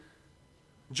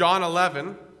John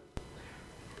 11.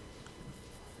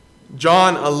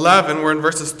 John 11, we're in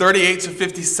verses 38 to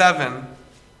 57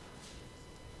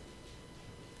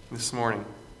 this morning.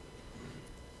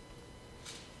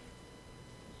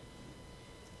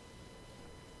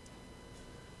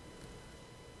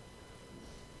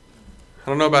 I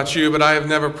don't know about you, but I have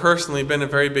never personally been a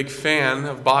very big fan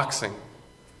of boxing.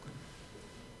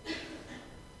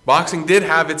 Boxing did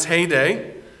have its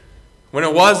heyday when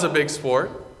it was a big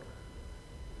sport.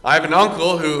 I have an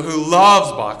uncle who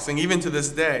loves boxing, even to this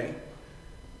day.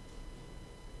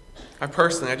 I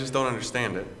just don't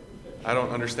understand it. I don't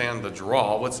understand the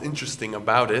draw. What's interesting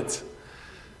about it?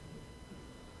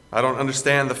 I don't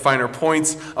understand the finer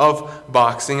points of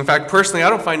boxing. In fact, personally, I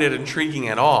don't find it intriguing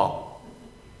at all.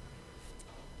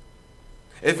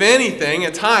 If anything,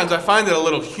 at times I find it a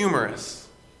little humorous.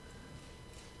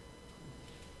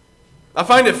 I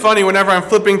find it funny whenever I'm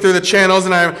flipping through the channels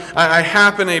and I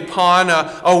happen upon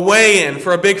a weigh-in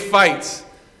for a big fight.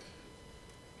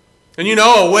 And you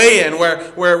know, a weigh-in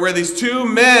where these two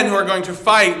men who are going to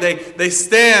fight, they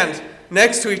stand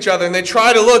next to each other and they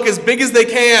try to look as big as they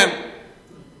can.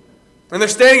 And they're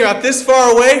standing about this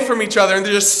far away from each other and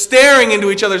they're just staring into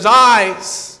each other's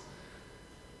eyes.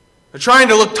 They're trying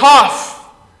to look tough.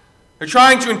 They're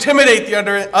trying to intimidate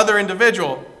the other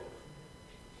individual.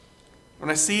 When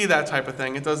I see that type of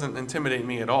thing, it doesn't intimidate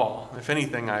me at all. If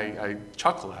anything, I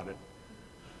chuckle at it.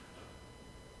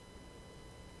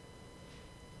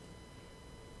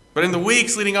 But in the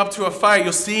weeks leading up to a fight,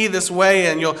 you'll see this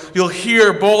weigh-in. You'll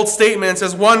hear bold statements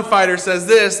as one fighter says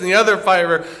this and the other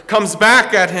fighter comes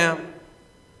back at him.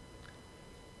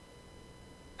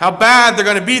 How bad they're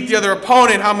going to beat the other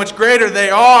opponent, how much greater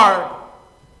they are.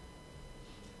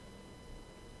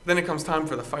 Then it comes time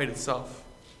for the fight itself.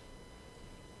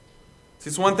 See,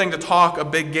 it's one thing to talk a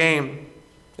big game.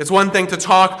 It's one thing to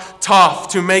talk tough,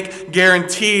 to make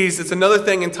guarantees. It's another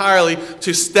thing entirely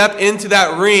to step into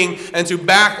that ring and to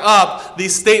back up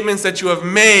these statements that you have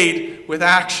made with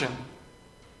action.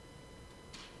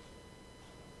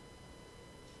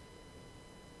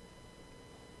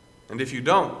 And if you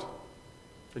don't,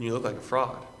 then you look like a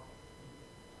fraud.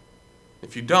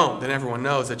 If you don't, then everyone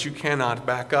knows that you cannot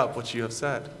back up what you have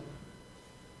said.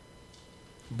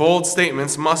 Bold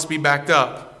statements must be backed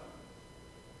up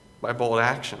by bold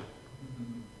action.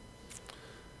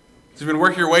 As you've been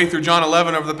working your way through John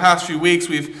 11 over the past few weeks,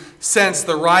 we've sensed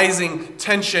the rising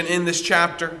tension in this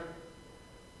chapter.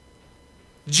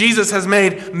 Jesus has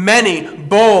made many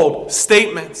bold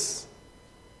statements.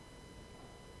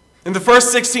 In the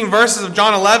first 16 verses of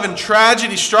John 11,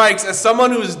 tragedy strikes as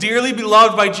someone who is dearly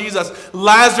beloved by Jesus,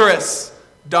 Lazarus,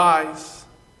 dies.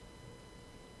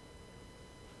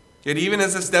 Yet even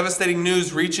as this devastating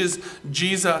news reaches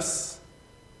Jesus,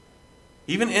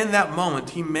 even in that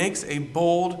moment, he makes a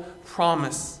bold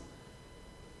promise.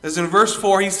 As in verse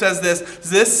 4, he says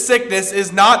this sickness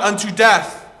is not unto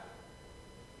death,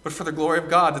 but for the glory of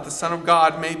God, that the Son of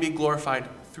God may be glorified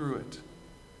through it.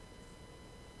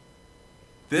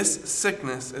 This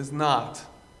sickness is not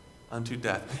unto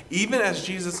death. Even as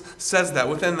Jesus says that,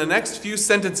 within the next few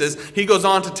sentences, he goes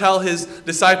on to tell his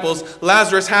disciples,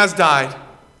 Lazarus has died.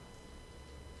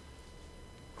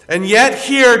 And yet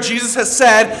here, Jesus has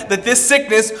said that this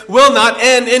sickness will not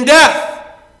end in death.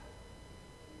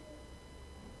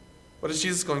 What is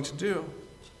Jesus going to do?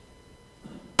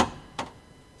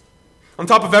 On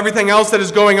top of everything else that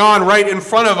is going on right in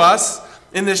front of us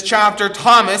in this chapter,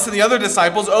 Thomas and the other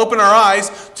disciples open our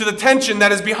eyes to the tension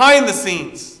that is behind the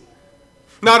scenes.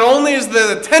 Not only is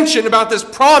there the tension about this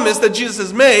promise that Jesus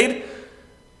has made,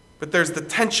 but there's the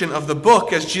tension of the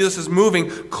book as Jesus is moving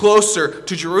closer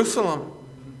to Jerusalem.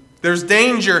 There's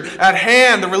danger at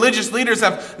hand. The religious leaders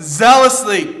have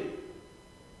zealously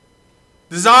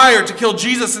desired to kill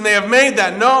Jesus, and they have made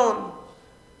that known.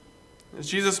 As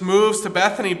Jesus moves to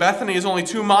Bethany, Bethany is only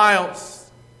 2 miles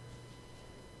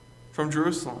from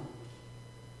Jerusalem.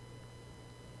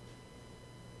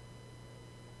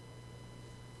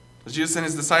 As Jesus and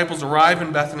his disciples arrive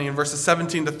in Bethany in verses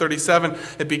 17 to 37,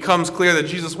 it becomes clear that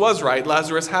Jesus was right.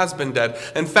 Lazarus has been dead.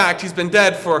 In fact, he's been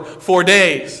dead for 4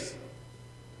 days.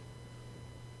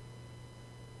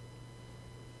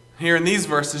 Here in these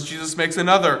verses, Jesus makes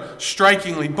another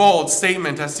strikingly bold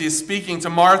statement as he is speaking to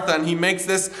Martha, and he makes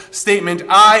this statement,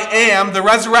 I am the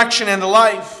resurrection and the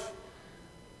life.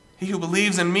 He who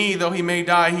believes in me, though he may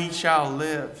die, he shall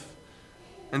live.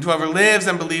 And whoever lives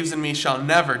and believes in me shall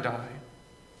never die.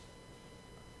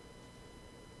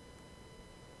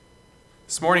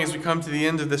 This morning, as we come to the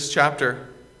end of this chapter,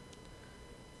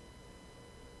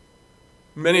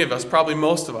 many of us, probably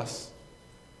most of us,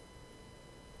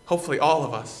 hopefully all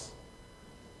of us,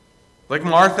 Like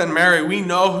Martha and Mary, we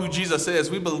know who Jesus is.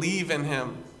 We believe in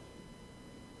him.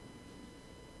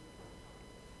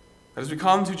 As we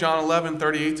come to John 11,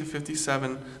 38 to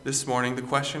 57 this morning, the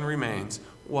question remains,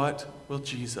 what will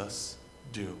Jesus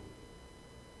do?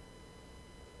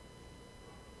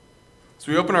 As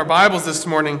we open our Bibles this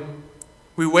morning,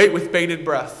 we wait with bated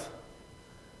breath.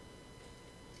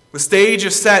 The stage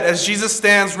is set as Jesus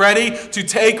stands ready to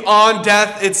take on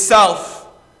death itself.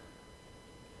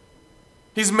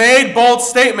 He's made bold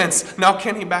statements. Now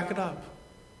can he back it up?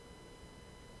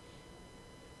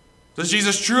 Does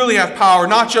Jesus truly have power,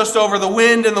 not just over the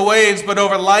wind and the waves, but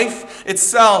over life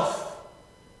itself?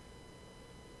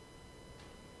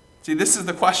 See, this is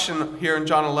the question here in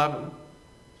John 11.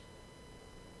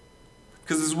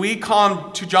 Because as we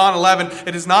come to John 11,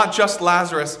 it is not just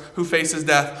Lazarus who faces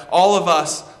death. All of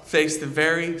us face the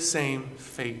very same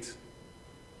fate.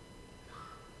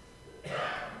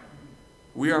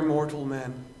 We are mortal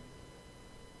men.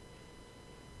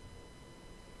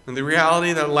 And the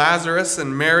reality that Lazarus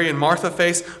and Mary and Martha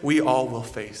face, we all will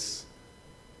face.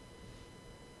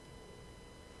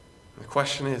 The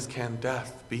question is, can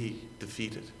death be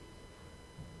defeated?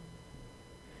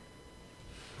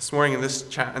 This morning in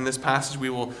this passage, we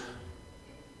will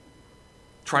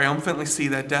triumphantly see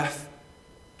that death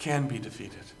can be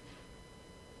defeated.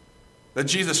 That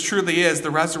Jesus truly is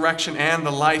the resurrection and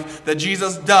the life. That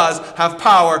Jesus does have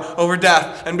power over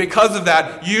death. And because of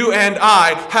that, you and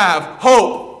I have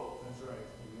hope. That's right.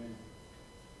 Amen.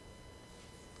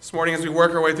 This morning as we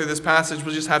work our way through this passage,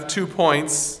 we'll just have 2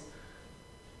 points.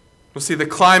 We'll see the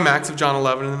climax of John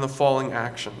 11 and then the falling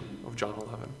action of John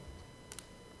 11.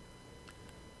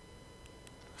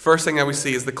 First thing that we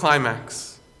see is the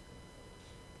climax.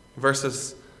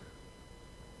 Verses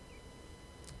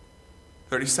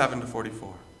 37 to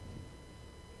 44.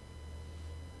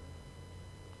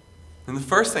 And the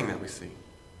first thing that we see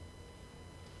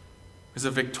is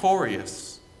a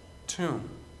victorious tomb.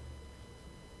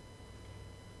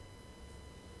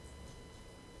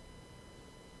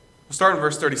 We'll start in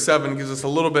verse 37. It gives us a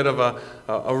little bit of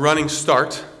a running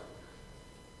start.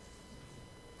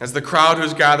 As the crowd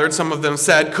was gathered, some of them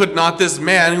said, "Could not this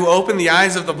man who opened the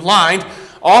eyes of the blind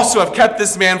also have kept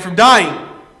this man from dying?"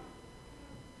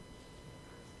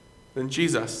 Then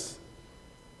Jesus,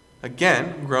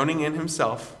 again groaning in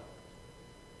himself,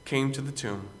 came to the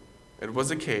tomb. It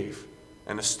was a cave,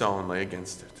 and a stone lay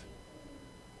against it.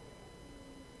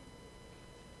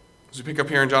 As we pick up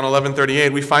here in John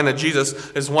 11:38, we find that Jesus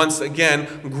is once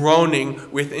again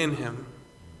groaning within him.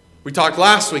 We talked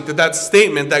last week that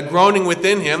statement, that groaning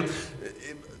within him,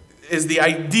 is the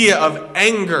idea of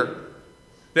anger.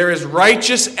 There is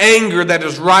righteous anger that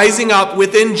is rising up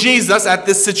within Jesus at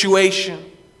this situation.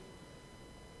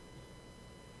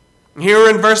 Here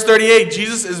in verse 38,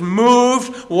 Jesus is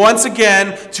moved once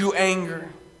again to anger.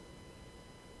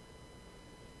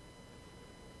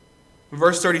 In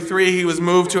verse 33, he was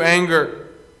moved to anger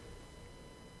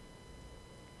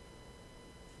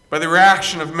by the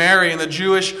reaction of Mary and the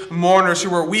Jewish mourners who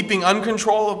were weeping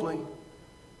uncontrollably,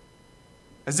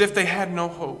 as if they had no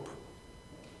hope.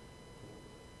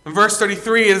 In verse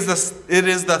 33, it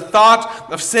is the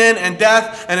thought of sin and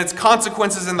death and its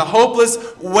consequences and the hopeless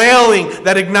wailing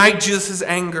that ignite Jesus'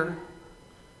 anger.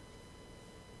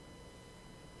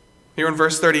 Here in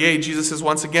verse 38, Jesus is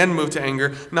once again moved to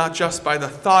anger, not just by the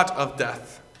thought of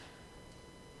death,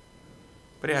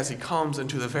 but as he comes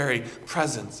into the very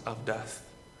presence of death.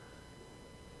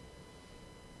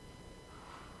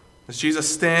 As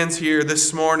Jesus stands here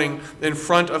this morning, in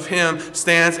front of him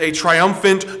stands a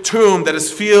triumphant tomb that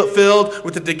is filled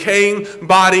with the decaying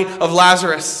body of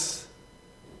Lazarus.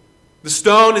 The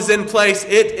stone is in place.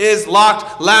 It is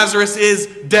locked. Lazarus is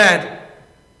dead.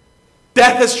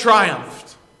 Death has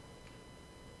triumphed.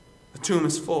 The tomb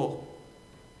is full.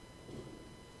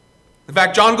 In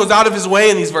fact, John goes out of his way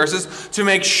in these verses to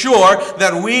make sure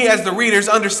that we as the readers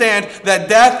understand that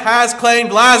death has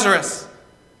claimed Lazarus.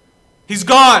 He's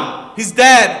gone. He's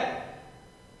dead.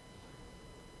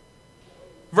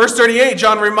 Verse 38,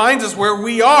 John reminds us where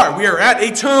we are. We are at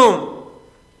a tomb.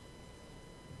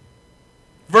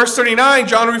 Verse 39,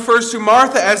 John refers to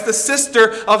Martha as the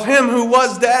sister of him who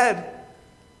was dead.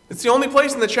 It's the only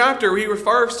place in the chapter where he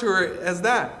refers to her as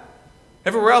that.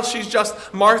 Everywhere else, she's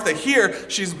just Martha. Here,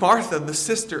 she's Martha, the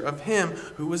sister of him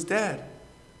who was dead.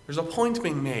 There's a point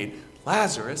being made.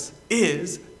 Lazarus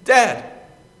is dead.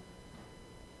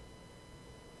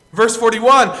 Verse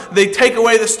 41, they take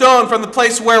away the stone from the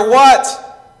place where what?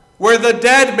 Where the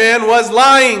dead man was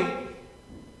lying.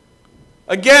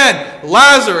 Again,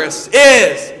 Lazarus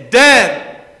is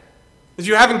dead. If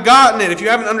you haven't gotten it, if you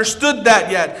haven't understood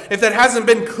that yet, if that hasn't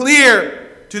been clear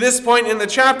To this point in the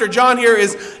chapter, John here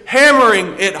is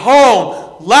hammering it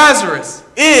home. Lazarus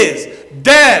is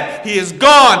dead. He is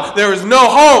gone. There is no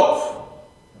hope.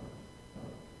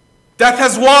 Death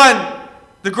has won.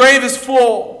 The grave is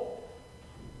full.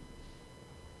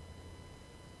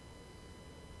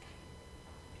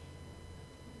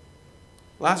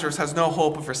 Lazarus has no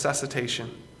hope of resuscitation.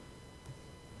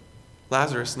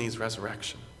 Lazarus needs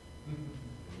resurrection.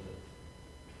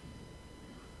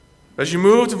 As you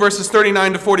move to verses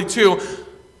 39 to 42,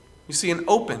 you see an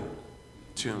open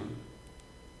tomb.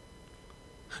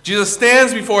 Jesus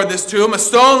stands before this tomb, a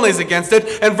stone lays against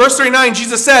it, and verse 39,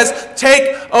 Jesus says,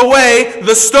 "Take away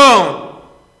the stone."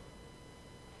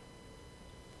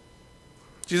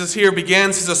 Jesus here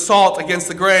begins his assault against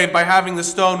the grave by having the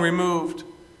stone removed.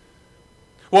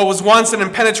 What was once an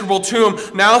impenetrable tomb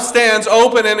now stands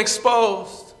open and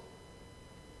exposed.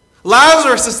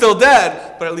 Lazarus is still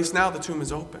dead, but at least now the tomb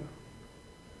is open.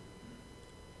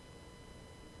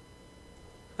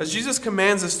 As Jesus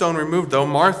commands the stone removed, though,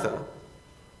 Martha,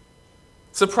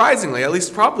 surprisingly, at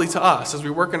least probably to us as we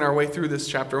work in our way through this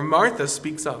chapter, Martha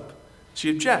speaks up.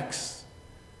 She objects.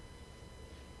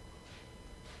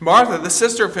 Martha, the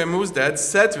sister of him who was dead,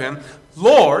 said to him,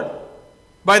 "Lord,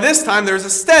 by this time there is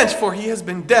a stench, for he has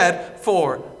been dead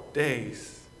 4 days."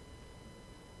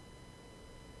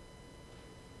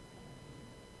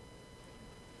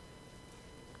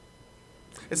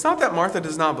 It's not that Martha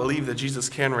does not believe that Jesus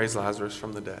can raise Lazarus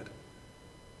from the dead.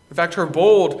 In fact, her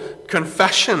bold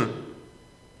confession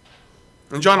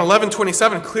in John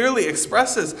 11:27 clearly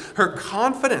expresses her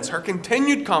confidence, her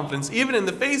continued confidence, even in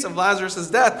the face of Lazarus'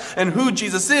 death, and who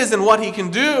Jesus is and what he can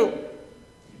do.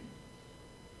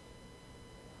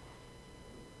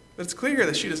 But it's clear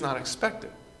that she does not expect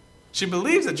it. She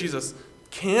believes that Jesus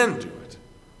can do it.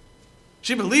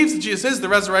 She believes that Jesus is the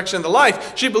resurrection and the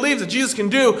life. She believes that Jesus can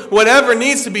do whatever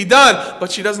needs to be done,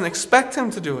 but she doesn't expect him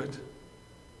to do it.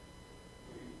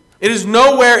 It is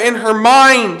nowhere in her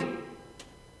mind.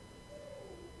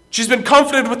 She's been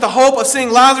comforted with the hope of seeing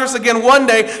Lazarus again one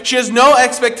day. She has no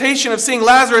expectation of seeing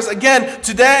Lazarus again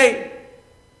today.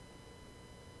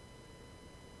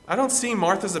 I don't see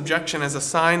Martha's objection as a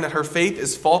sign that her faith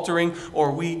is faltering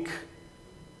or weak.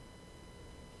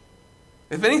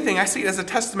 If anything, I see it as a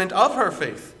testament of her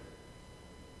faith.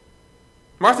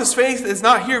 Martha's faith is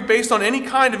not here based on any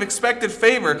kind of expected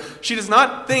favor. She does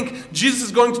not think Jesus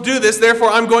is going to do this, therefore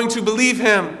I'm going to believe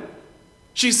him.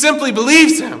 She simply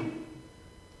believes him.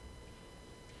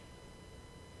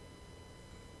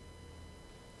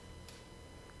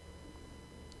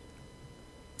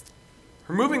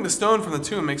 Removing the stone from the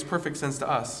tomb makes perfect sense to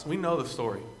us. We know the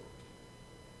story.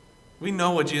 We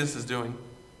know what Jesus is doing.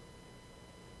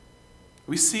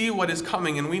 We see what is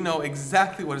coming, and we know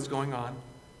exactly what is going on.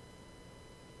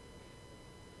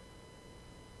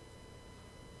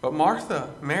 But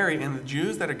Martha, Mary, and the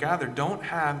Jews that are gathered don't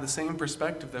have the same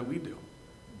perspective that we do.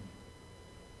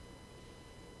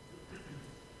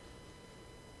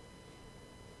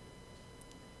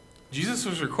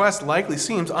 Jesus' request likely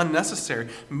seems unnecessary,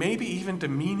 maybe even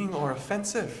demeaning or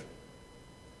offensive.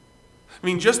 I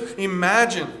mean, just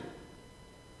imagine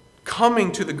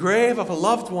coming to the grave of a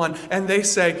loved one and they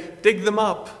say, "Dig them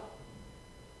up.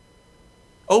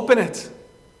 Open it."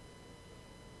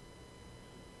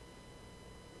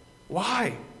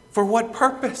 Why? For what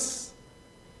purpose?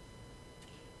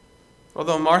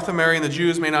 Although Martha, Mary, and the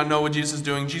Jews may not know what Jesus is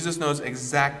doing, Jesus knows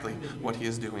exactly what he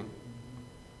is doing.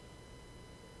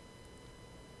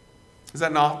 Is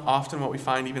that not often what we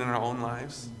find even in our own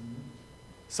lives?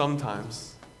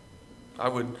 Sometimes. I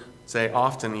would say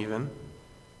often even.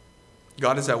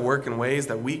 God is at work in ways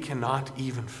that we cannot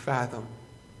even fathom.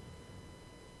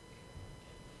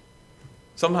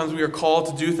 Sometimes we are called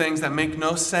to do things that make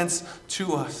no sense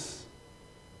to us.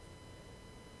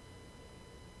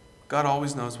 God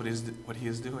always knows what he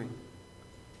is doing.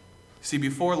 See,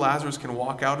 before Lazarus can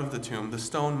walk out of the tomb, the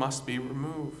stone must be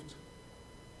removed.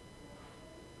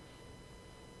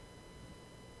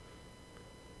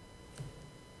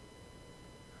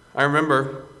 I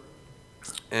remember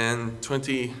in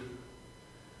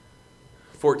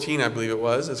 2014, I believe it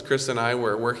was, as Chris and I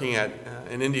were working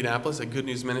in Indianapolis at Good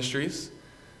News Ministries,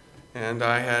 and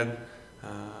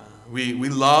we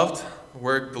loved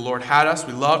where the Lord had us.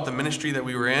 We loved the ministry that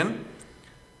we were in.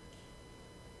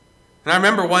 And I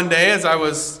remember one day as I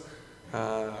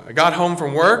got home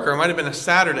from work, or it might have been a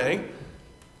Saturday,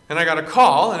 and I got a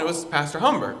call, and it was Pastor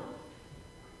Humber.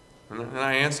 And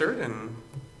I answered, and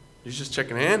he's just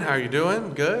checking in. How are you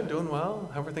doing? Good, doing well.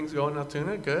 How are things going in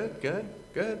Altoona?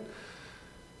 Good.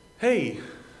 Hey,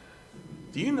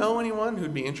 do you know anyone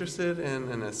who'd be interested in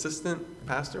an assistant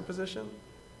pastor position?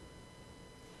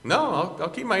 No, I'll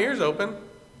keep my ears open.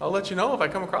 I'll let you know if I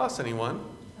come across anyone.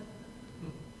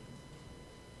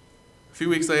 A few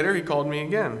weeks later, he called me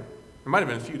again. It might have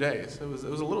been a few days. It was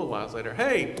a little while later.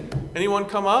 Hey, anyone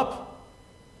come up?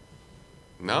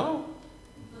 No,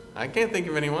 I can't think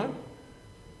of anyone.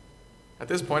 At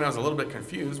this point, I was a little bit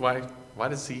confused. Why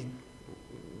does he?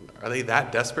 Are they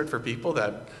that desperate for people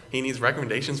that he needs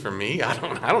recommendations from me? I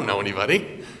don't know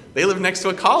anybody. They live next to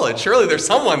a college. Surely there's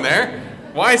someone there.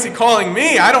 Why is he calling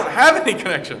me? I don't have any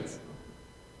connections.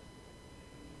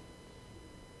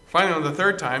 Finally, on the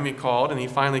third time, he called, and he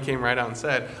finally came right out and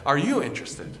said, "Are you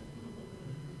interested?"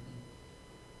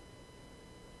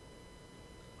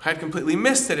 I had completely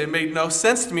missed it. It made no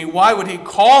sense to me. Why would he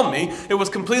call me? It was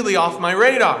completely off my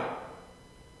radar.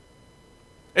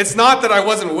 It's not that I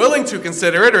wasn't willing to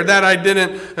consider it or that I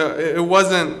didn't, it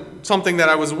wasn't something that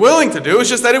I was willing to do. It's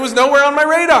just that it was nowhere on my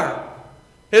radar.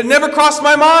 It had never crossed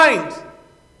my mind.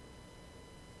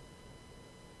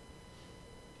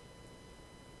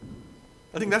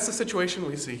 I think that's the situation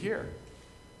we see here.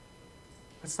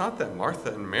 It's not that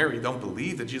Martha and Mary don't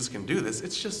believe that Jesus can do this.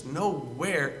 It's just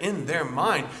nowhere in their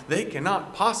mind. They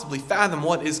cannot possibly fathom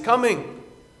what is coming.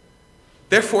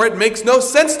 Therefore, it makes no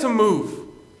sense to move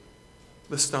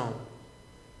the stone.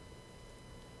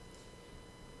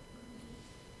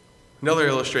 Another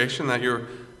illustration that you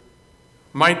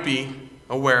might be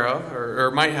aware of or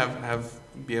might have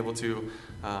be able to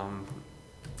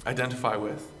identify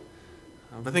with.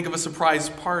 But think of a surprise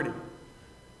party.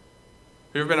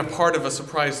 Have you ever been a part of a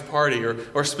surprise party,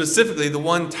 or specifically the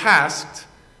one tasked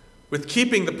with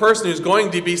keeping the person who's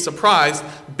going to be surprised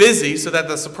busy so that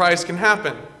the surprise can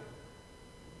happen?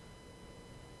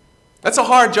 That's a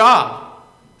hard job.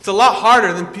 It's a lot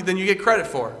harder than you get credit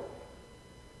for.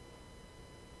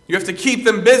 You have to keep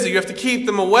them busy. You have to keep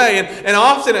them away. And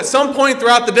often at some point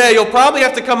throughout the day, you'll probably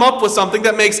have to come up with something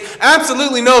that makes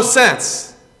absolutely no sense.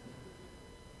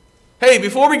 Hey,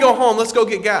 before we go home, let's go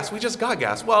get gas. We just got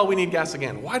gas. Well, we need gas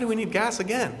again. Why do we need gas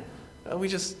again? We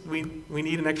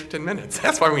need an extra 10 minutes.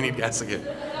 That's why we need gas again.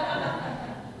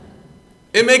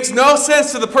 It makes no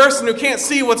sense to the person who can't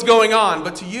see what's going on,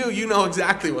 but to you, you know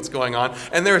exactly what's going on,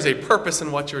 and there is a purpose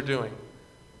in what you're doing.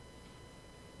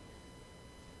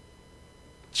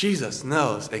 Jesus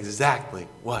knows exactly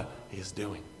what he is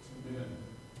doing. Amen.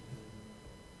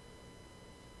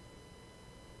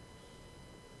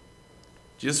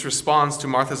 Jesus responds to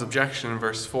Martha's objection in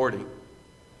verse 40.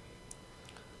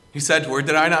 He said to her,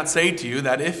 "Did I not say to you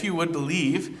that if you would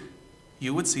believe,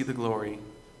 you would see the glory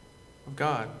of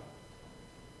God?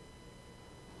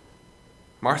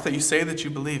 Martha, you say that you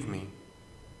believe me.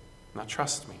 Now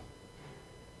trust me."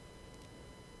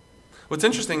 What's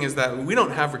interesting is that we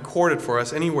don't have recorded for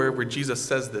us anywhere where Jesus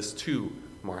says this to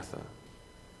Martha.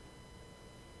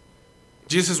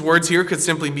 Jesus' words here could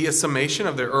simply be a summation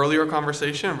of their earlier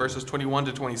conversation in verses 21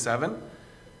 to 27.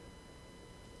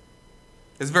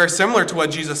 It's very similar to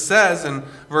what Jesus says in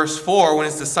verse 4 when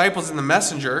his disciples and the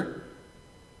messenger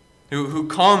who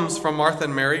comes from Martha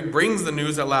and Mary brings the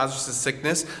news of Lazarus'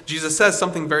 sickness. Jesus says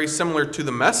something very similar to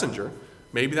the messenger.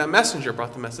 Maybe that messenger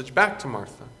brought the message back to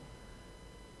Martha.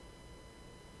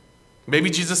 Maybe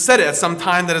Jesus said it at some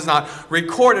time that is not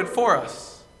recorded for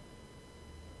us.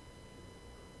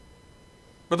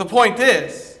 But the point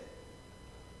is,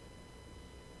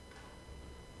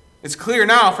 it's clear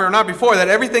now, if not before, that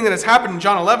everything that has happened in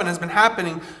John 11 has been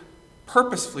happening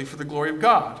purposefully for the glory of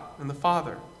God and the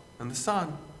Father and the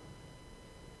Son.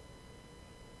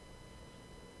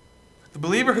 The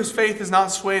believer whose faith is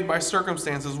not swayed by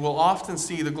circumstances will often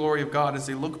see the glory of God as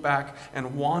they look back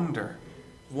and wonder,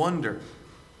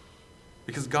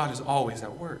 because God is always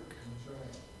at work.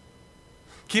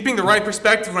 Keeping the right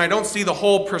perspective when I don't see the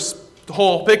whole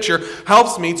picture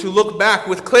helps me to look back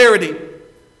with clarity,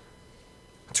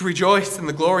 to rejoice in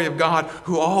the glory of God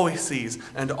who always sees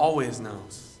and always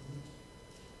knows.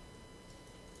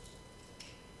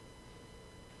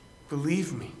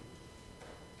 Believe me.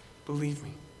 Believe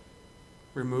me.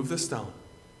 Remove the stone.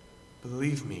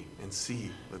 Believe me and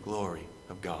see the glory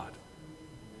of God.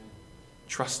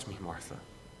 Trust me, Martha.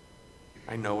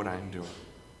 I know what I am doing.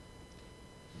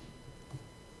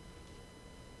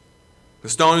 The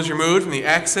stone is removed from the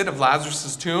exit of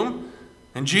Lazarus' tomb,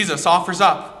 and Jesus offers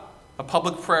up a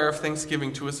public prayer of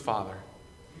thanksgiving to his Father.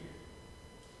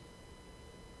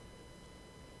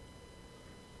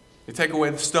 They take away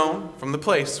the stone from the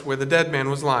place where the dead man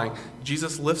was lying.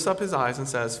 Jesus lifts up his eyes and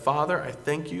says, "Father, I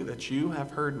thank you that you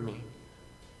have heard me.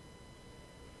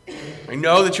 I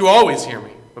know that you always hear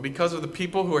me, but because of the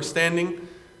people who are standing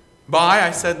by,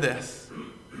 I said this,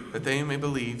 that they may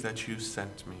believe that you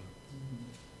sent me."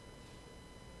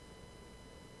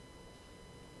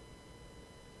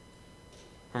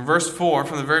 From verse 4,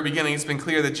 from the very beginning, it's been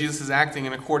clear that Jesus is acting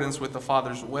in accordance with the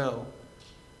Father's will.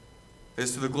 It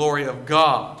is to the glory of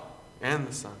God and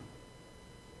the Son.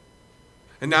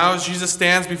 And now as Jesus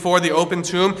stands before the open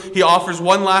tomb, he offers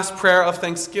one last prayer of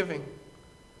thanksgiving.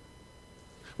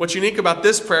 What's unique about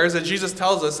this prayer is that Jesus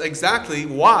tells us exactly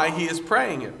why he is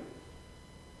praying it.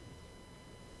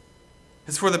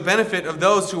 It's for the benefit of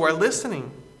those who are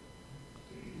listening.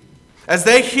 As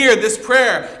they hear this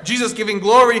prayer, Jesus giving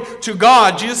glory to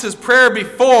God, Jesus' prayer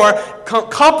before,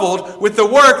 coupled with the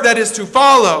work that is to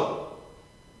follow,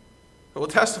 it will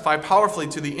testify powerfully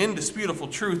to the indisputable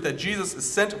truth that Jesus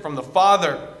is sent from the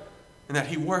Father and that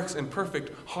he works in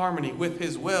perfect harmony with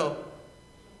his will.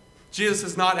 Jesus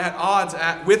is not at odds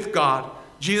with God.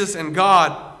 Jesus and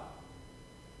God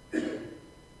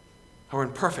are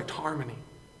in perfect harmony.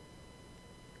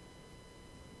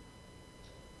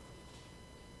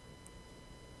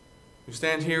 We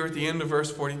stand here at the end of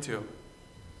verse 42.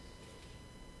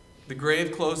 The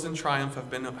grave closed in triumph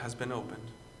has been opened.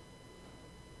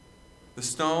 The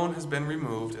stone has been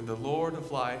removed, and the Lord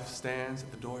of life stands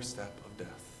at the doorstep of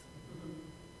death.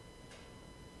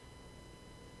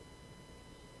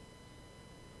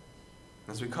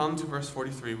 As we come to verse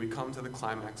 43, we come to the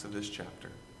climax of this chapter.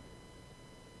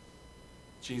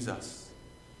 Jesus,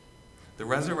 the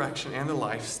resurrection and the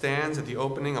life, stands at the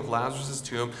opening of Lazarus'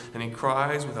 tomb, and he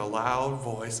cries with a loud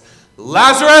voice,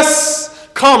 "Lazarus,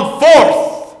 come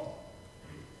forth!"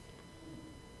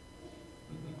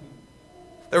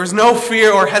 There is no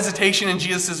fear or hesitation in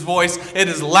Jesus' voice. It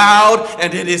is loud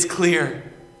and it is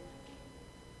clear.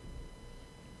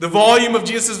 The volume of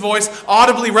Jesus' voice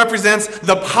audibly represents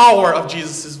the power of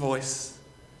Jesus' voice.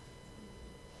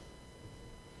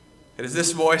 It is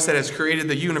this voice that has created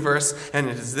the universe, and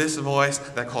it is this voice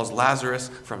that calls Lazarus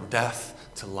from death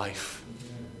to life.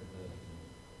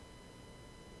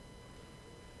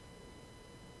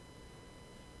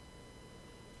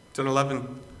 John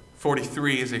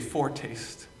 11:43 is a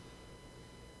foretaste.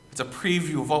 It's a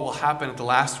preview of what will happen at the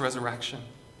last resurrection.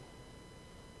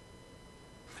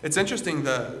 It's interesting,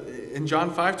 in John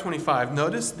 5:25,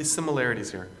 notice the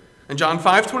similarities here. In John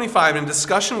 5:25, in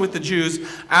discussion with the Jews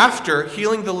after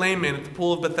healing the lame man at the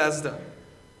pool of Bethesda,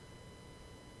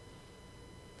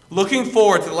 looking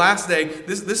forward to the last day,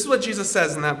 this is what Jesus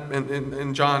says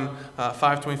in John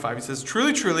 5:25. He says,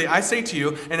 "Truly, truly, I say to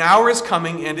you, an hour is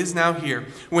coming and is now here,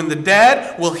 when the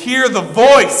dead will hear the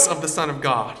voice of the Son of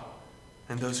God,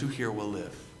 and those who hear will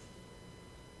live."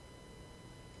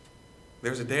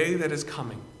 There's a day that is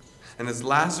coming. And as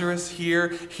Lazarus here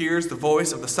hears the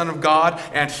voice of the Son of God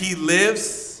and he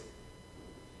lives,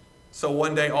 so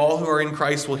one day all who are in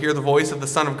Christ will hear the voice of the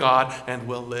Son of God and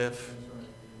will live.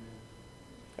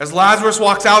 As Lazarus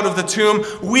walks out of the tomb,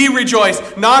 we rejoice,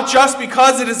 not just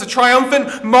because it is a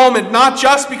triumphant moment, not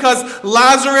just because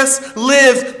Lazarus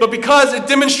lives, but because it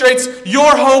demonstrates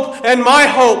your hope and my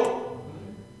hope.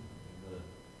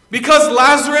 Because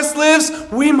Lazarus lives,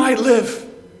 we might live.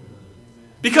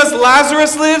 Because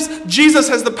Lazarus lives, Jesus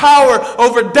has the power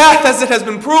over death as it has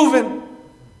been proven.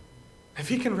 If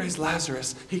he can raise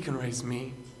Lazarus, he can raise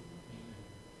me.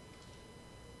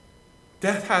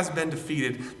 Death has been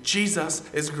defeated. Jesus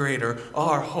is greater.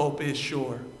 Our hope is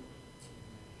sure.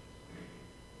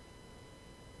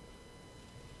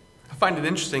 I find it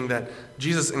interesting that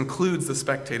Jesus includes the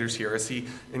spectators here as he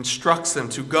instructs them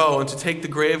to go and to take the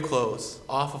grave clothes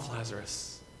off of Lazarus.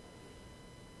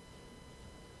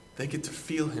 They get to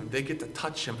feel him. They get to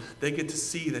touch him. They get to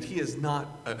see that he is not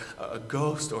a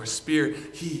ghost or a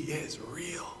spirit. He is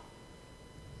real.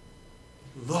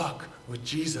 Look what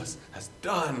Jesus has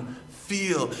done.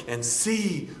 Feel and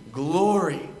see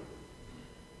glory.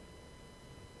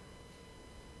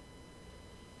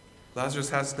 Lazarus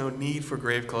has no need for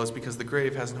grave clothes because the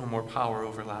grave has no more power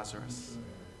over Lazarus.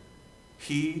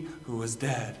 He who was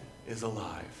dead is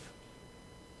alive.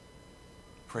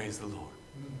 Praise the Lord.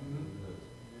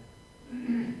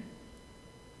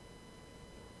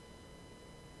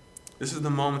 This is the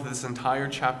moment that this entire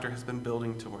chapter has been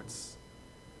building towards.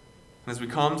 And as we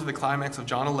come to the climax of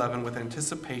John 11 with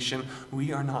anticipation,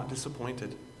 we are not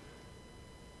disappointed.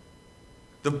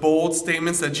 The bold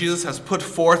statements that Jesus has put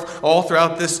forth all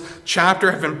throughout this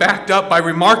chapter have been backed up by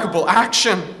remarkable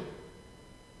action.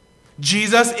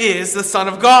 Jesus is the Son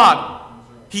of God.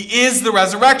 He is the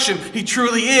resurrection. He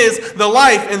truly is the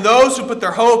life, and those who put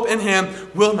their hope in him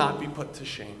will not be put to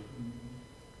shame.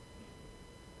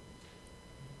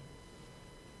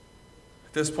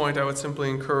 At this point, I would simply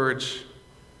encourage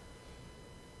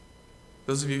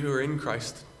those of you who are in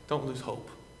Christ, don't lose hope.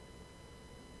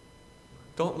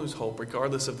 Don't lose hope,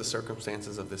 regardless of the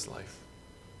circumstances of this life.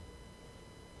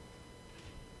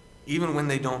 even when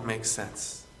they don't make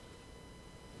sense.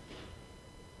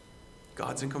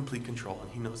 God's in complete control,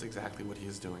 and he knows exactly what he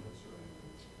is doing.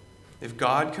 If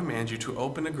God commands you to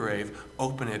open a grave,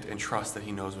 open it and trust that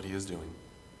he knows what he is doing.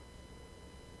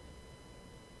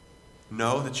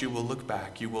 Know that you will look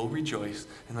back, you will rejoice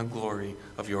in the glory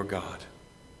of your God.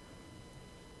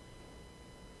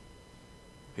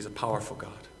 He's a powerful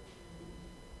God.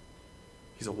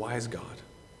 He's a wise God.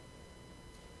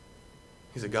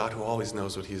 He's a God who always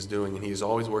knows what he is doing, and he is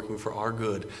always working for our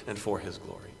good and for his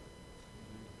glory.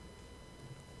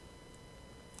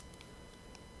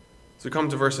 As we come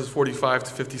to verses 45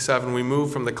 to 57, we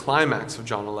move from the climax of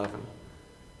John 11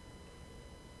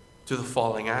 to the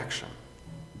falling action.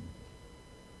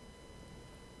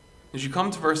 As you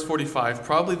come to verse 45,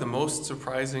 probably the most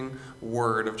surprising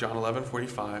word of John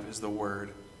 11:45 is the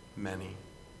word many.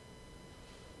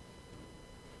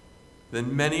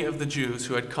 Then many of the Jews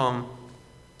who had come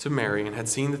to Mary and had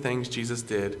seen the things Jesus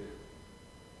did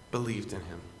believed in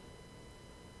him.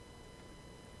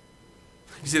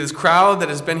 You see, this crowd that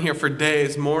has been here for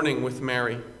days mourning with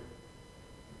Mary,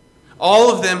 all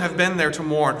of them have been there to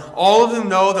mourn. All of them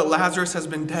know that Lazarus has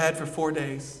been dead for 4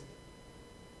 days.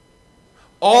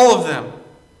 All of them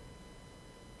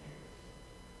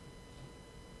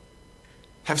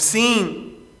have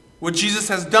seen what Jesus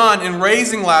has done in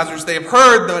raising Lazarus. They have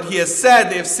heard what he has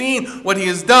said. They have seen what he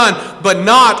has done. But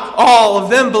not all of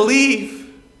them believe.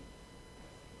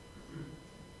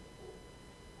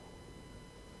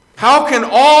 How can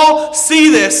all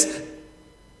see this,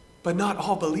 but not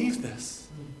all believe this?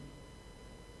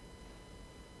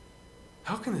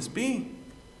 How can this be?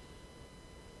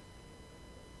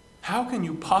 How can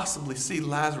you possibly see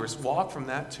Lazarus walk from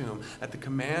that tomb at the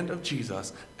command of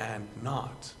Jesus and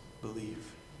not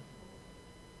believe?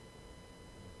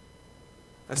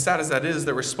 As sad as that is,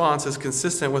 the response is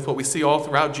consistent with what we see all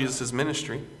throughout Jesus'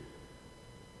 ministry.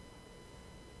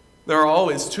 There are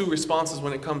always two responses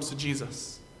when it comes to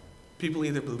Jesus. People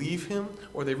either believe him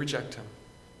or they reject him.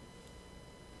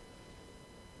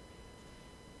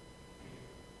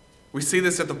 We see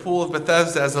this at the pool of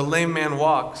Bethesda as a lame man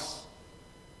walks.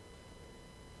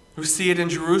 We see it in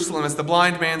Jerusalem as the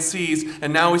blind man sees,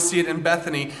 and now we see it in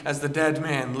Bethany as the dead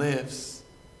man lives.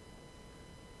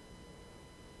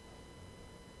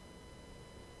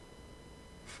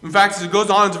 In fact, as it goes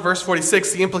on into verse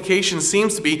 46, the implication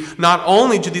seems to be not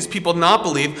only do these people not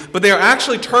believe, but they are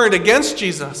actually turned against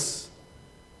Jesus.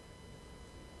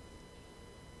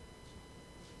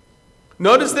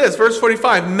 Notice this, verse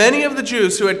 45. Many of the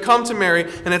Jews who had come to Mary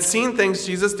and had seen things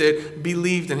Jesus did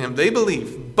believed in him. They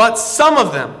believed. But some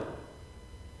of them,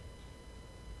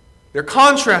 they're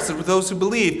contrasted with those who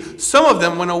believe. Some of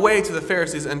them went away to the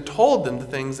Pharisees and told them the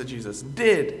things that Jesus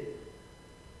did.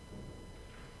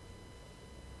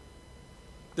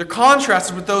 They're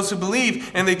contrasted with those who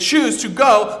believe, and they choose to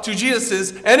go to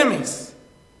Jesus' enemies.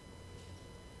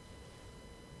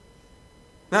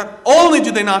 Not only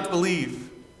do they not believe,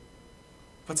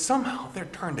 but somehow they're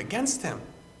turned against him.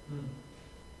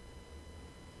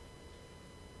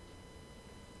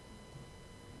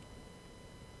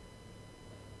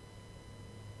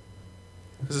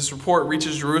 As this report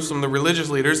reaches Jerusalem, the religious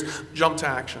leaders jump to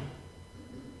action.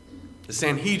 The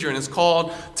Sanhedrin is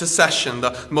called to session.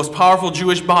 The most powerful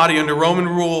Jewish body under Roman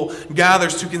rule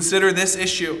gathers to consider this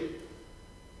issue.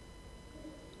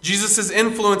 Jesus'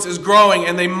 influence is growing,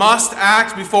 and they must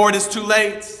act before it is too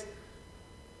late.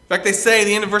 In fact, they say at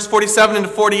the end of verse 47 and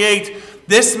 48,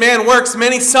 this man works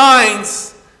many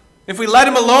signs. If we let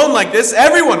him alone like this,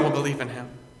 everyone will believe in him.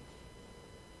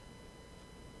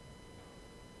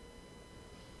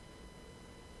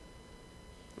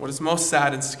 What is most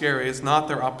sad and scary is not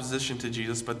their opposition to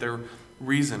Jesus, but their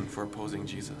reason for opposing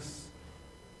Jesus.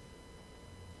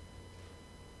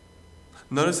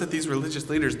 Notice that these religious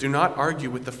leaders do not argue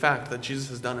with the fact that Jesus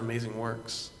has done amazing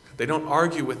works. They don't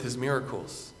argue with his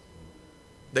miracles.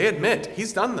 They admit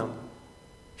he's done them.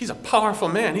 He's a powerful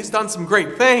man. He's done some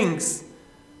great things.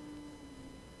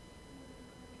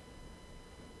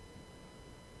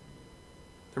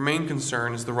 Their main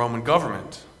concern is the Roman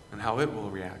government and how it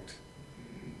will react.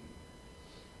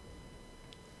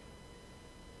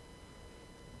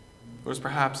 What is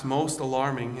perhaps most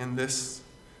alarming in these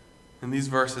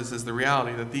verses is the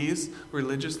reality that these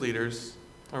religious leaders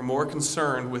are more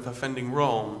concerned with offending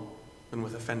Rome than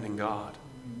with offending God.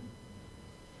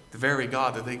 The very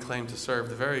God that they claim to serve,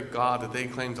 the very God that they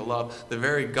claim to love, the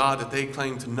very God that they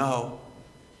claim to know.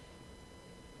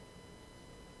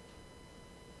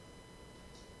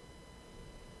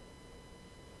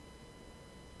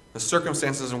 The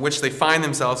circumstances in which they find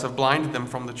themselves have blinded them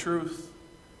from the truth.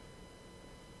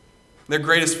 Their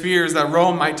greatest fear is that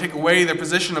Rome might take away their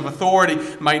position of authority,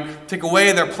 might take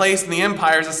away their place in the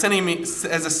empire as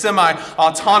a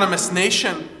semi-autonomous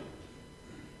nation.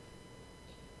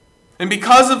 And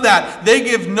because of that, they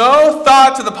give no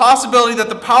thought to the possibility that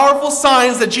the powerful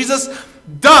signs that Jesus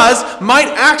does might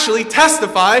actually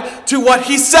testify to what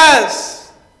he says.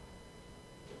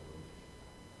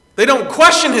 They don't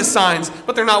question his signs,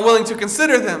 but they're not willing to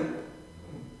consider them.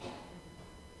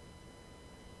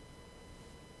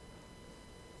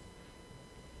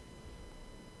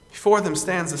 Before them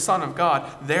stands the Son of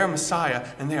God, their Messiah,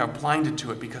 and they are blinded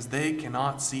to it because they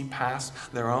cannot see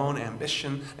past their own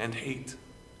ambition and hate.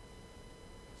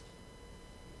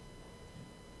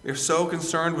 They're so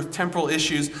concerned with temporal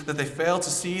issues that they fail to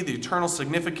see the eternal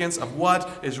significance of what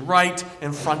is right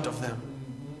in front of them.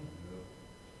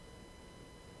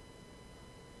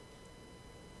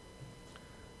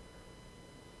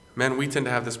 Men, we tend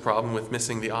to have this problem with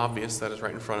missing the obvious that is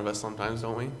right in front of us sometimes,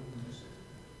 don't we?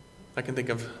 I can think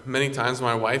of many times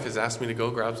my wife has asked me to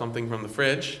go grab something from the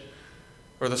fridge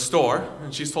or the store,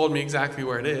 and she's told me exactly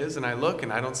where it is, and I look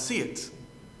and I don't see it.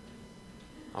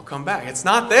 I'll come back. It's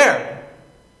not there.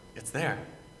 It's there.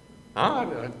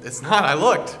 It's not. I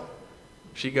looked.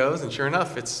 She goes, and sure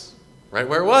enough, it's right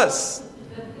where it was.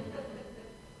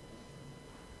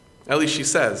 At least she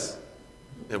says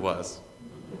it was.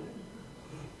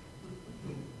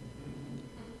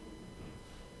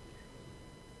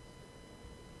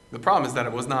 The problem is that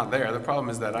it was not there. The problem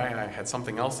is that I had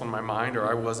something else on my mind,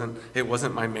 or it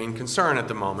wasn't my main concern at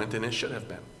the moment, and it should have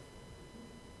been.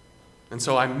 And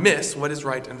so I miss what is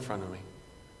right in front of me.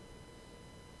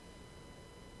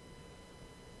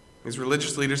 These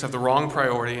religious leaders have the wrong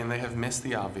priority, and they have missed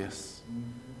the obvious.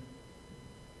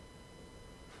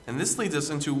 And this leads us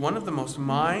into one of the most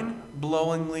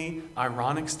mind-blowingly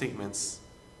ironic statements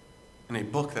in a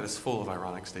book that is full of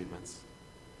ironic statements.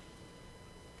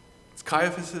 It's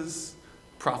Caiaphas'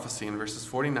 prophecy in verses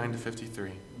 49 to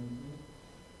 53.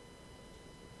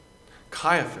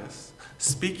 Caiaphas,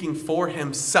 speaking for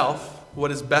himself what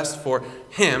is best for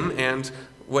him and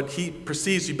what he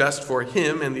perceives to be best for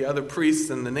him and the other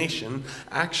priests in the nation,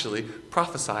 actually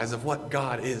prophesies of what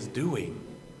God is doing.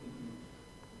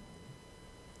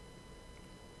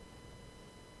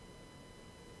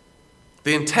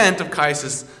 The intent of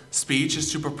Caiaphas' speech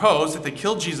is to propose that they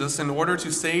kill Jesus in order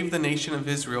to save the nation of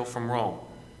Israel from Rome.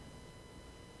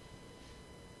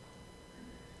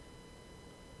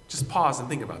 Just pause and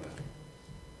think about that.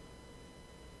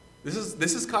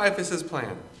 This is Caiaphas'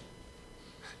 plan.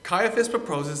 Caiaphas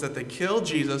proposes that they kill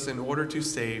Jesus in order to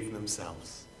save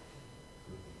themselves.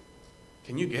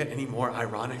 Can you get any more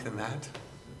ironic than that?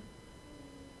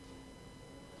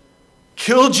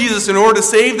 Kill Jesus in order to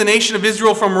save the nation of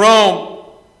Israel from Rome.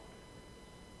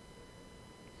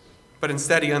 But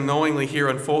instead, he unknowingly here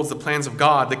unfolds the plans of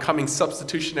God, the coming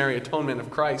substitutionary atonement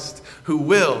of Christ, who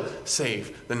will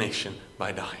save the nation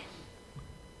by dying.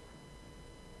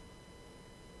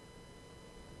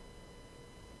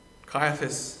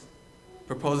 Caiaphas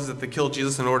proposes that they kill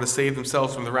Jesus in order to save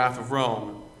themselves from the wrath of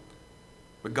Rome.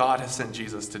 But God has sent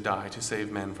Jesus to die to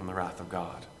save men from the wrath of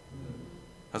God.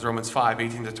 As Romans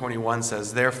 5:18-21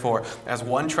 says, therefore, as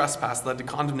one trespass led to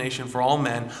condemnation for all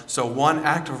men, so one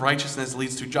act of righteousness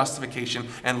leads to justification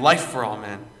and life for all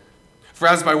men. For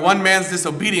as by one man's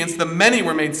disobedience the many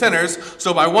were made sinners,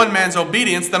 so by one man's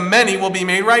obedience the many will be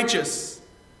made righteous.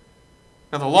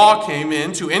 Now the law came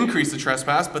in to increase the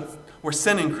trespass, but where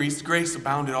sin increased, grace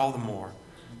abounded all the more.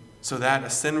 So that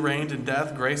as sin reigned in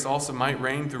death, grace also might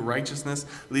reign through righteousness,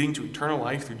 leading to eternal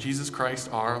life through Jesus Christ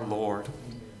our Lord.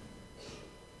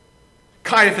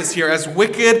 Caiaphas here, as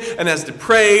wicked and as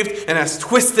depraved and as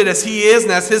twisted as he is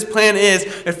and as his plan is,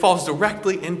 it falls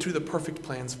directly into the perfect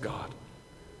plans of God.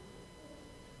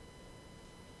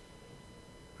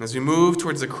 As we move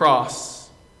towards the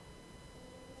cross,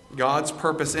 God's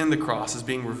purpose in the cross is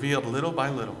being revealed little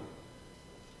by little.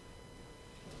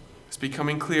 It's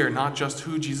becoming clear not just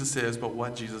who Jesus is, but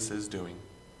what Jesus is doing.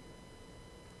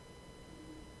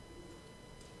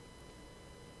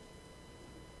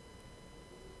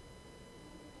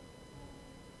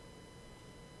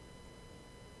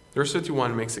 Verse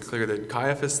 51 makes it clear that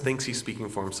Caiaphas thinks he's speaking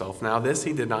for himself. Now this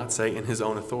he did not say in his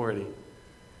own authority.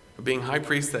 But being high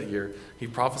priest that year, he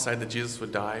prophesied that Jesus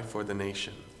would die for the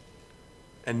nation.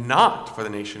 And not for the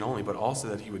nation only, but also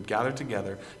that he would gather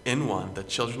together in one the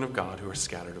children of God who are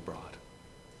scattered abroad.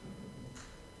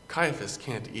 Caiaphas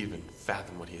can't even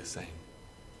fathom what he is saying.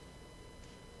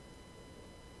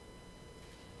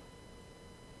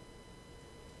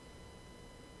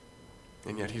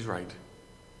 And yet he's right.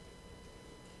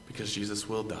 Because Jesus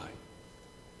will die,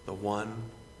 the one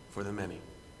for the many.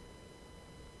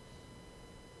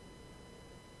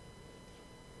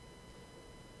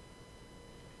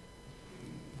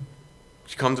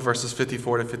 Come to verses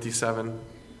 54 to 57.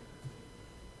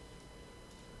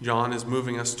 John is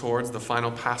moving us towards the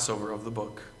final Passover of the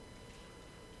book.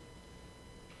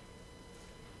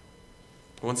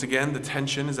 Once again, the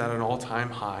tension is at an all-time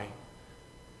high.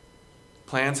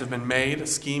 Plans have been made, a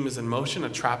scheme is in motion, a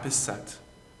trap is set.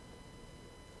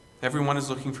 Everyone is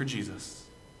looking for Jesus.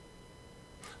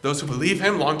 Those who believe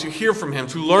him long to hear from him,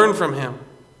 to learn from him,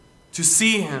 to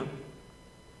see him.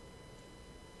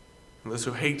 And those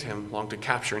who hate him long to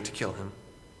capture and to kill him.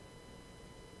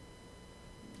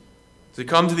 As we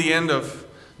come to the end of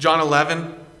John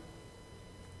 11,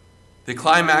 the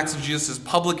climax of Jesus'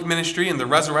 public ministry and the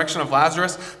resurrection of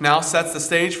Lazarus now sets the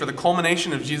stage for the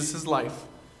culmination of Jesus' life,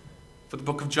 for the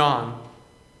book of John,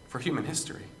 for human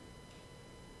history.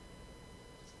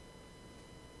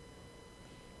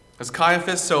 As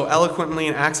Caiaphas so eloquently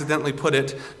and accidentally put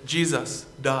it, Jesus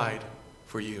died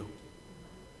for you.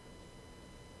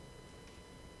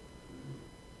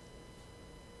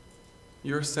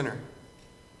 You're a sinner.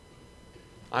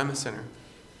 I'm a sinner.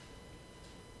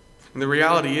 And the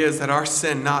reality is that our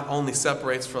sin not only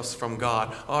separates us from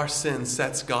God, our sin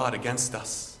sets God against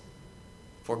us.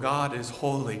 For God is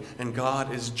holy and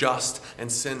God is just,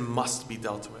 and sin must be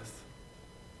dealt with.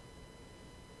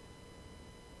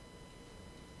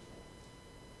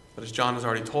 But as John has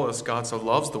already told us, God so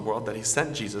loves the world that he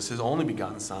sent Jesus, his only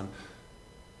begotten Son,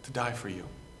 to die for you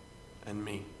and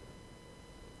me.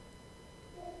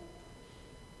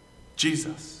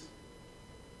 Jesus.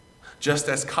 Just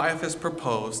as Caiaphas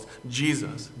proposed,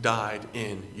 Jesus died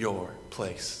in your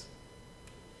place.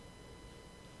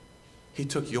 He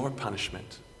took your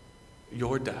punishment,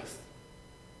 your death.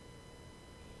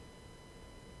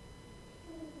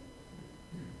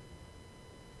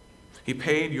 He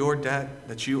paid your debt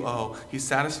that you owe. He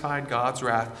satisfied God's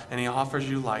wrath, and he offers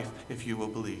you life if you will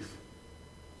believe.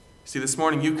 See, this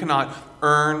morning you cannot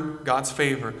earn God's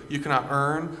favor. You cannot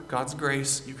earn God's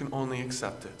grace. You can only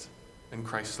accept it in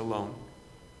Christ alone.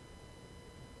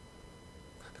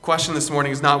 The question this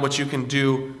morning is not what you can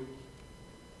do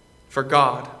for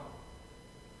God,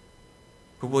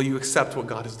 but will you accept what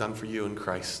God has done for you in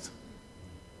Christ?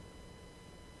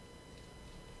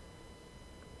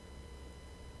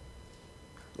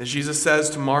 As Jesus says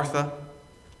to Martha,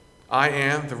 I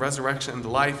am the resurrection and the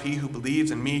life. He who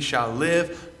believes in me shall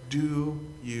live. Do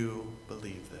you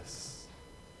believe this?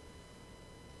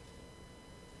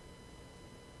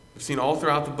 We've seen all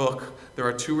throughout the book, there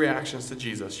are two reactions to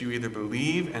Jesus. You either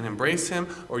believe and embrace him,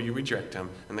 or you reject him.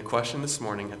 And the question this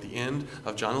morning at the end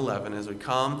of John 11, as we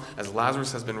come, as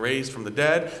Lazarus has been raised from the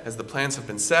dead, as the plans have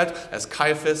been set, as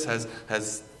Caiaphas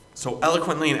has so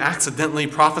eloquently and accidentally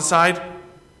prophesied,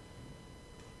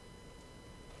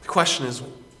 the question is,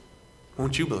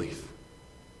 won't you believe?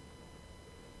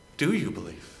 Do you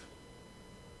believe?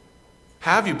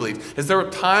 Have you believed? Is there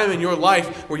a time in your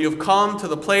life where you've come to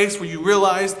the place where you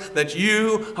realize that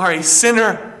you are a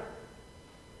sinner?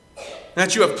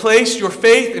 That you have placed your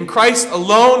faith in Christ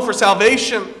alone for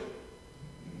salvation?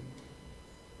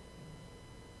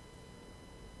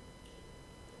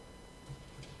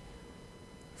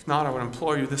 If not, I would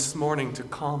implore you this morning to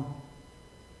come.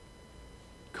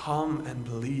 Come and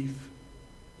believe.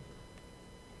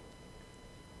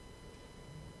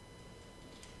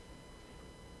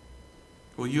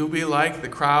 Will you be like the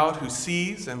crowd who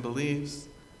sees and believes?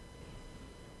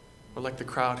 Or like the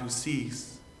crowd who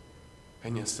sees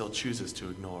and yet still chooses to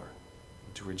ignore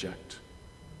and to reject?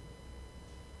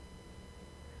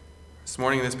 This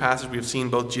morning in this passage we have seen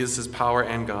both Jesus' power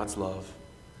and God's love.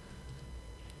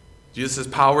 Jesus'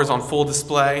 power is on full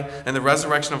display in the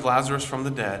resurrection of Lazarus from the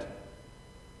dead.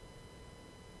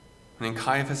 And in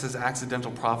Caiaphas' accidental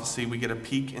prophecy, we get a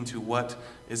peek into what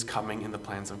is coming in the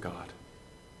plans of God.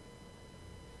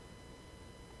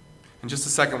 In just a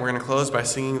second, we're going to close by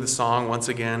singing the song once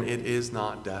again, It Is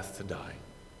Not Death to Die.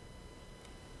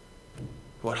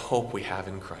 What hope we have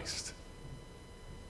in Christ.